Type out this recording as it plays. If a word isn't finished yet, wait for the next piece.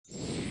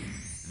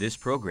This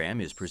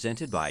program is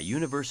presented by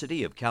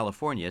University of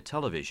California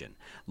Television.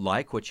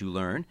 Like what you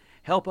learn?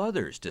 Help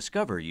others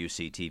discover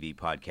UCTV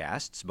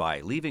podcasts by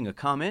leaving a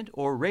comment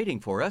or rating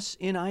for us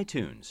in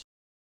iTunes.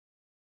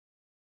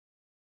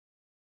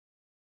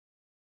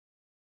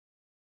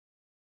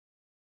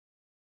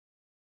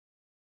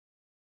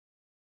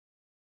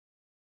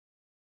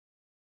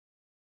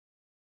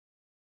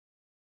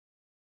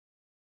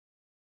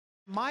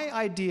 My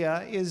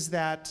idea is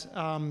that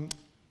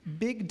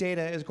big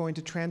data is going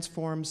to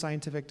transform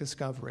scientific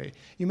discovery.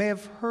 You may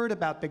have heard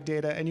about big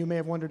data, and you may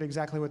have wondered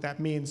exactly what that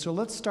means. So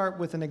let's start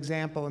with an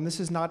example, and this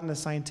is not in a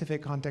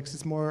scientific context,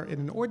 it's more in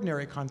an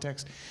ordinary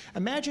context.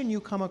 Imagine you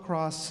come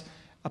across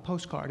a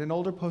postcard, an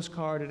older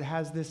postcard. It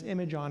has this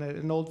image on it,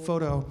 an old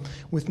photo,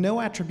 with no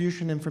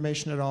attribution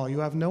information at all. You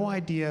have no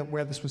idea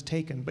where this was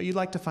taken, but you'd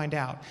like to find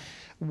out.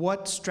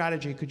 What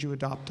strategy could you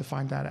adopt to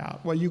find that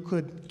out? Well, you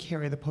could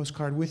carry the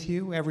postcard with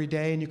you every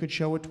day, and you could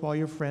show it to all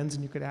your friends,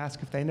 and you could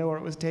ask if they know where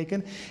it was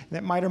taken.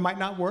 That might or might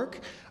not work.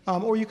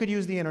 Or you could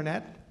use the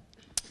internet.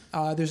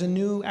 There's a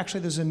new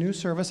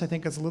service, I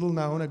think it's little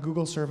known, a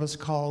Google service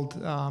called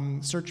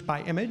Search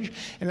by Image,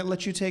 and it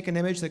lets you take an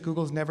image that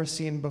Google's never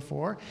seen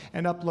before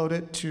and upload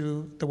it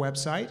to the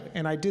website.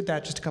 And I did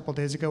that just a couple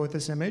days ago with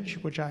this image,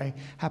 which I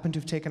happened to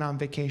have taken on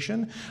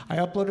vacation. I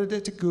uploaded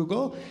it to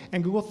Google,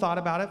 and Google thought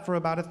about it for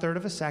about a third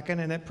of a second,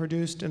 and it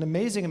produced an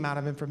amazing amount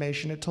of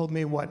information. It told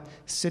me what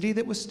city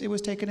it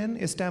was taken in,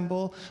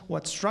 Istanbul,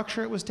 what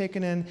structure it was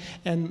taken in,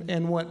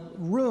 and what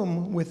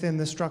room within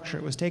the structure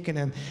it was taken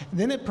in.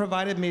 Then it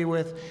provided me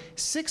with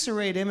 6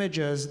 or 8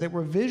 images that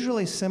were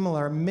visually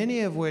similar, many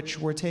of which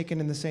were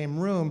taken in the same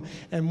room,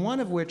 and one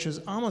of which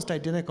is almost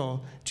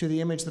identical to the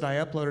image that I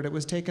uploaded. It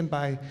was taken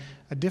by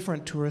a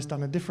different tourist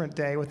on a different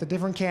day with a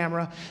different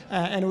camera,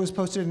 and it was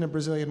posted in a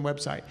Brazilian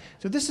website.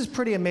 So this is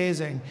pretty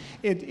amazing.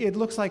 It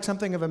looks like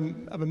something of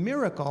a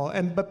miracle,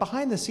 but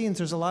behind the scenes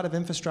there's a lot of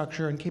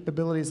infrastructure and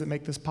capabilities that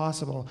make this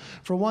possible.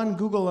 For one,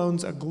 Google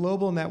owns a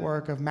global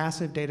network of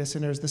massive data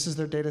centers. This is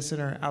their data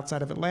center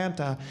outside of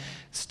Atlanta,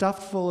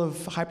 stuffed full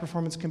of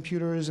high-performance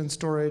computers and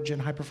storage and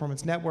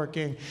high-performance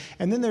networking.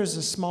 And then there's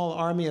a small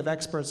army of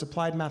experts,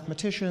 applied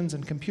mathematicians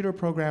and computer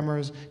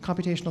programmers,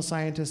 computational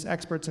scientists,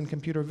 experts in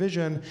computer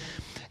vision.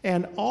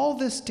 And all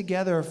this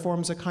together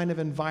forms a kind of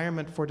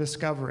environment for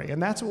discovery.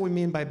 And that's what we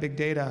mean by big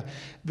data.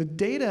 The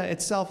data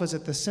itself is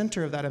at the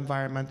center of that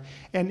environment.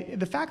 And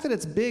the fact that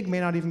it's big may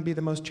not even be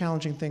the most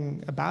challenging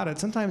thing about it.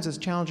 Sometimes it's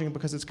challenging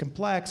because it's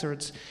complex, or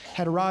it's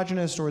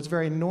heterogeneous, or it's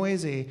very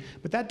noisy.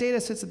 But that data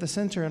sits at the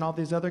center, and all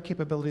these other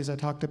capabilities I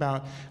talked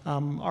about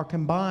are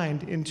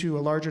combined into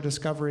a larger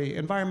discovery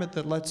environment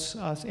that lets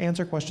us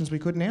answer questions we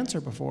couldn't answer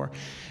before.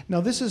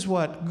 Now, this is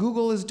what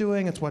Google is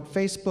doing. It's what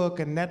Facebook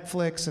and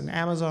Netflix and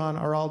Amazon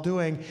are all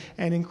doing.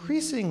 And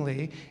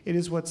increasingly, it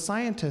is what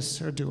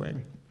scientists are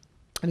doing.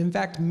 And in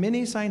fact,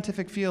 many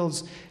scientific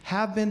fields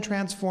have been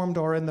transformed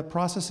or are in the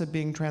process of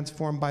being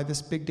transformed by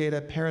this big data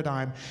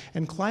paradigm.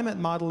 And climate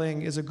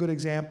modeling is a good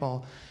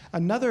example.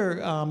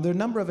 There are a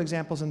number of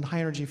examples in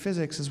high-energy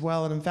physics as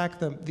well, and in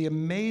fact, the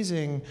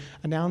amazing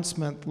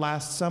announcement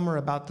last summer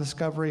about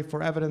discovery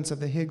for evidence of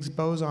the Higgs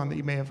boson that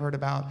you may have heard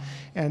about,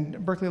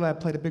 and Berkeley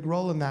Lab played a big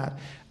role in that,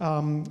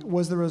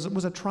 was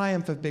a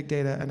triumph of big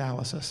data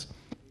analysis.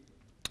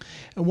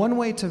 And one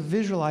way to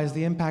visualize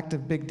the impact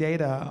of big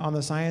data on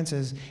the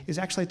sciences is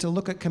actually to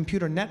look at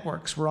computer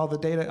networks, where all the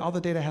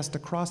data has to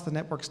cross the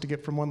networks to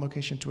get from one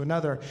location to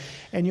another.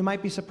 And you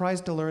might be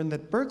surprised to learn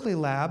that Berkeley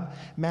Lab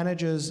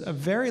manages a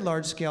very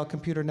large-scale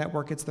computer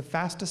network. It's the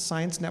fastest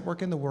science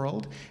network in the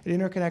world. It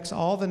interconnects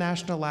all the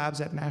national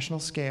labs at national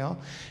scale.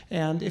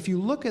 And if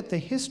you look at the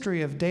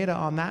history of data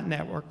on that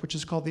network, which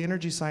is called the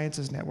Energy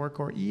Sciences Network,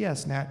 or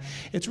ESNet,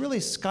 it's really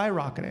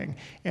skyrocketing.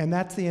 And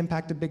that's the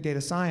impact of big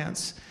data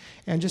science.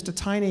 And just a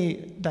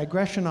tiny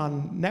digression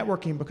on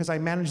networking, because I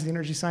manage the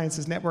Energy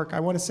Sciences Network, I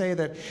want to say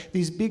that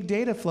these big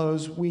data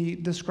flows we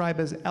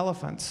describe as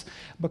elephants,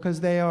 because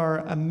they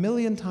are 1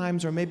 million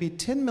times or maybe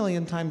 10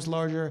 million times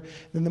larger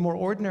than the more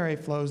ordinary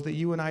flows that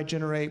you and I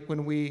generate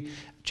when we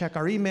check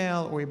our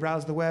email, or we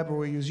browse the web, or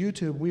we use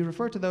YouTube. We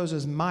refer to those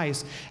as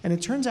mice. And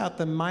it turns out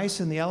the mice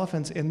and the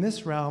elephants in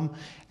this realm,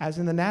 as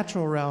in the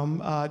natural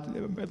realm,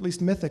 at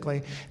least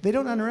mythically, they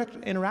don't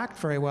interact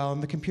very well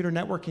in the computer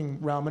networking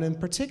realm. And in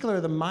particular,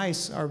 the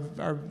mice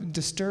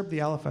disturb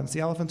the elephants.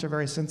 The elephants are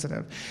very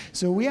sensitive.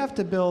 So we have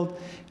to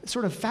build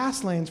sort of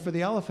fast lanes for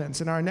the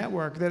elephants in our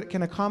network that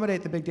can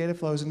accommodate the big data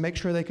flows and make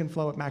sure they can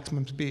flow at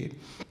maximum speed.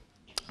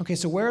 Okay,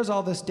 so where is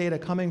all this data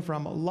coming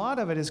from? A lot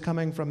of it is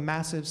coming from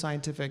massive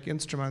scientific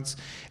instruments.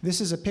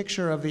 This is a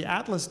picture of the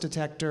ATLAS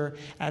detector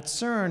at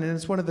CERN, and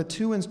it's one of the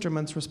 2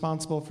 instruments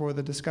responsible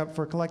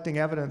for collecting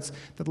evidence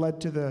that led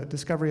to the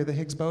discovery of the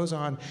Higgs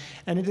boson.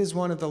 And it is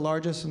one of the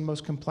largest and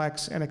most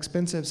complex and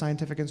expensive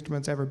scientific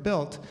instruments ever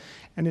built.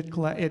 And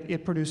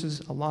it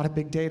produces a lot of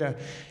big data.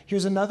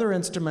 Here's another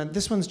instrument.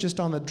 This one's just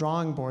on the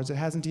drawing boards. It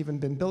hasn't even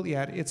been built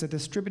yet. It's a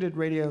distributed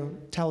radio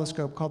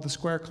telescope called the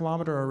Square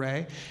Kilometer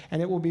Array,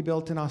 and it will be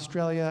built in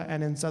Australia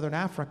and in southern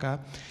Africa.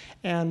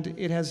 And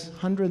it has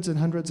hundreds and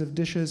hundreds of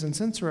dishes and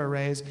sensor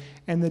arrays,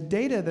 and the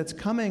data that's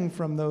coming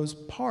from those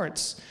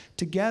parts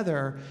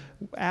together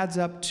adds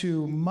up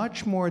to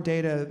much more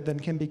data than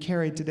can be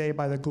carried today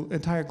by the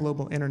entire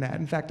global internet,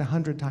 in fact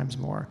 100 times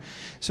more.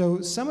 So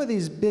some of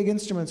these big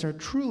instruments are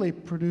truly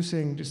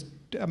producing just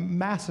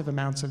massive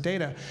amounts of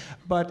data,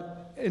 but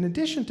in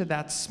addition to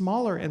that,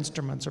 smaller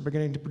instruments are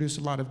beginning to produce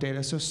a lot of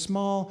data. So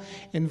small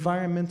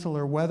environmental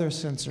or weather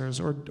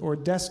sensors, or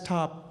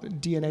desktop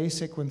DNA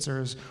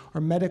sequencers, or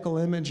medical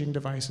imaging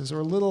devices,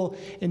 or little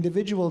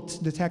individual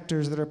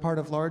detectors that are part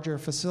of larger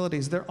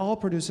facilities, they're all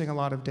producing a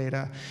lot of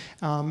data.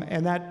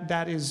 And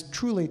that is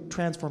truly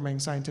transforming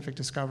scientific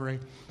discovery.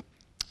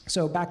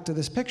 So back to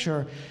this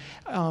picture,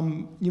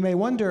 you may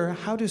wonder,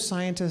 how do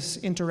scientists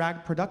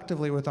interact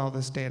productively with all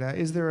this data?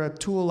 Is there a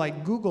tool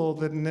like Google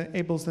that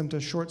enables them to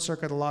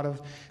short-circuit a lot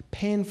of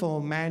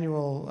painful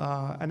manual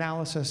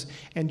analysis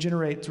and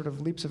generate sort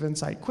of leaps of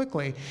insight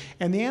quickly?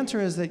 And the answer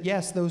is that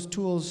yes, those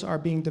tools are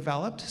being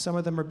developed. Some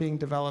of them are being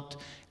developed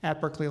at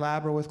Berkeley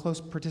Lab or with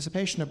close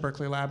participation of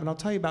Berkeley Lab, and I'll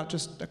tell you about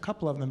just a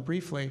couple of them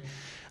briefly.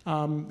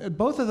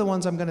 Both of the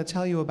ones I'm going to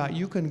tell you about,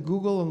 you can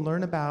Google and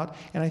learn about,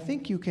 and I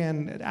think you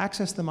can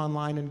access them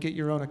online and get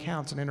your own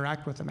accounts and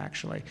interact with them,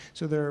 actually.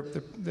 So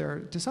they're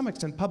to some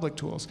extent public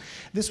tools.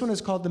 This one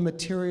is called the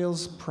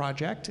Materials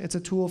Project. It's a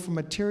tool for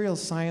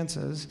materials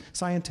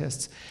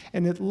scientists,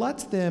 and it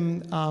lets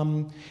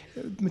them,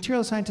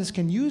 materials scientists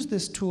can use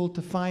this tool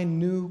to find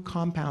new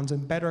compounds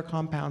and better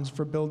compounds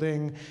for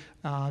building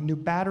new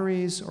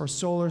batteries or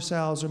solar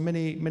cells or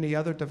many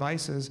other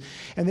devices.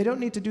 And they don't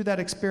need to do that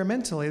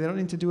experimentally. They don't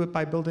need to do it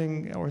by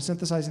building or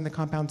synthesizing the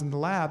compounds in the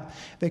lab.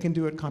 They can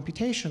do it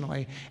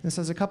computationally. And this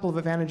has a couple of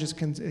advantages.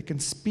 It can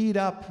speed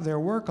up their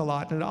work a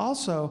lot, and it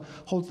also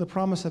holds the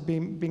promise of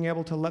being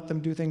able to let them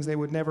do things they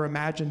would never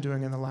imagine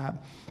doing in the lab.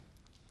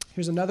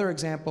 Here's another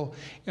example.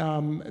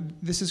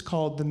 This is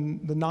called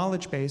the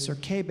Knowledge Base, or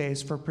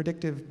K-Base, for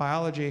predictive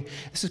biology.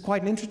 This is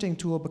quite an interesting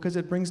tool because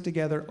it brings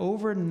together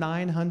over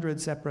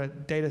 900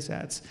 separate data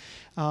sets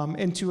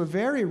into a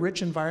very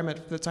rich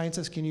environment that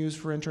scientists can use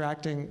for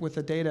interacting with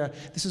the data.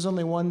 This is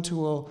only one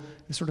tool,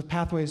 the sort of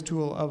pathways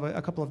tool of a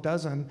couple of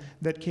dozen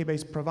that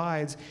K-Base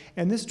provides.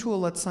 And this tool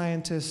lets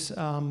scientists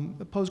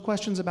pose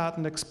questions about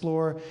and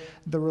explore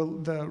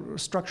the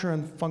structure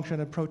and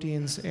function of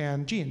proteins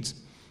and genes.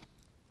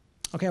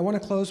 Okay, I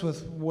want to close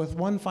with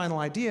one final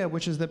idea,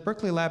 which is that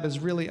Berkeley Lab is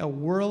really a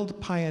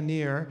world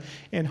pioneer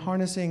in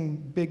harnessing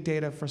big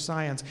data for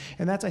science.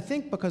 And that's, I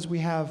think, because we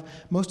have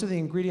most of the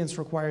ingredients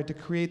required to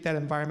create that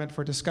environment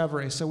for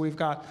discovery. So we've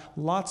got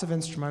lots of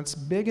instruments,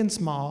 big and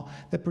small,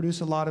 that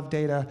produce a lot of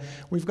data.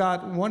 We've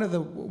got one of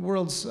the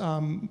world's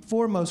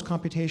foremost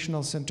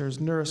computational centers,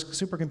 NERSC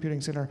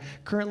Supercomputing Center,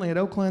 currently at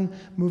Oakland,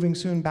 moving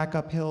soon back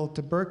uphill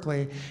to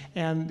Berkeley.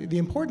 And the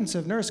importance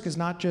of NERSC is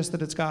not just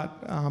that it's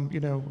got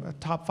a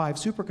top 5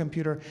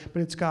 supercomputer,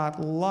 but it's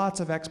got lots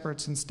of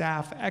experts and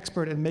staff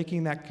expert in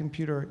making that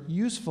computer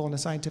useful in a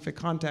scientific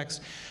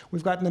context.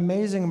 We've got an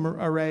amazing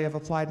array of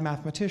applied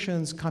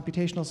mathematicians,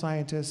 computational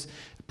scientists,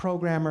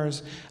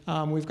 programmers.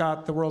 We've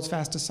got the world's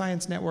fastest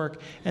science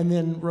network, and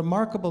then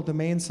remarkable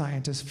domain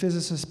scientists,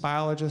 physicists,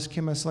 biologists,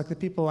 chemists, like the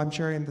people I'm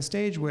sharing the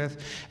stage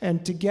with.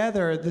 And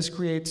together, this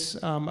creates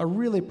a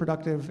really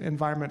productive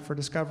environment for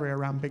discovery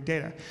around big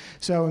data.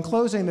 So in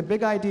closing, the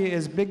big idea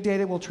is big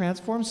data will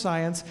transform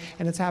science,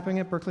 and it's happening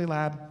at Berkeley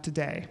Lab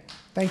today.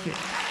 Thank you.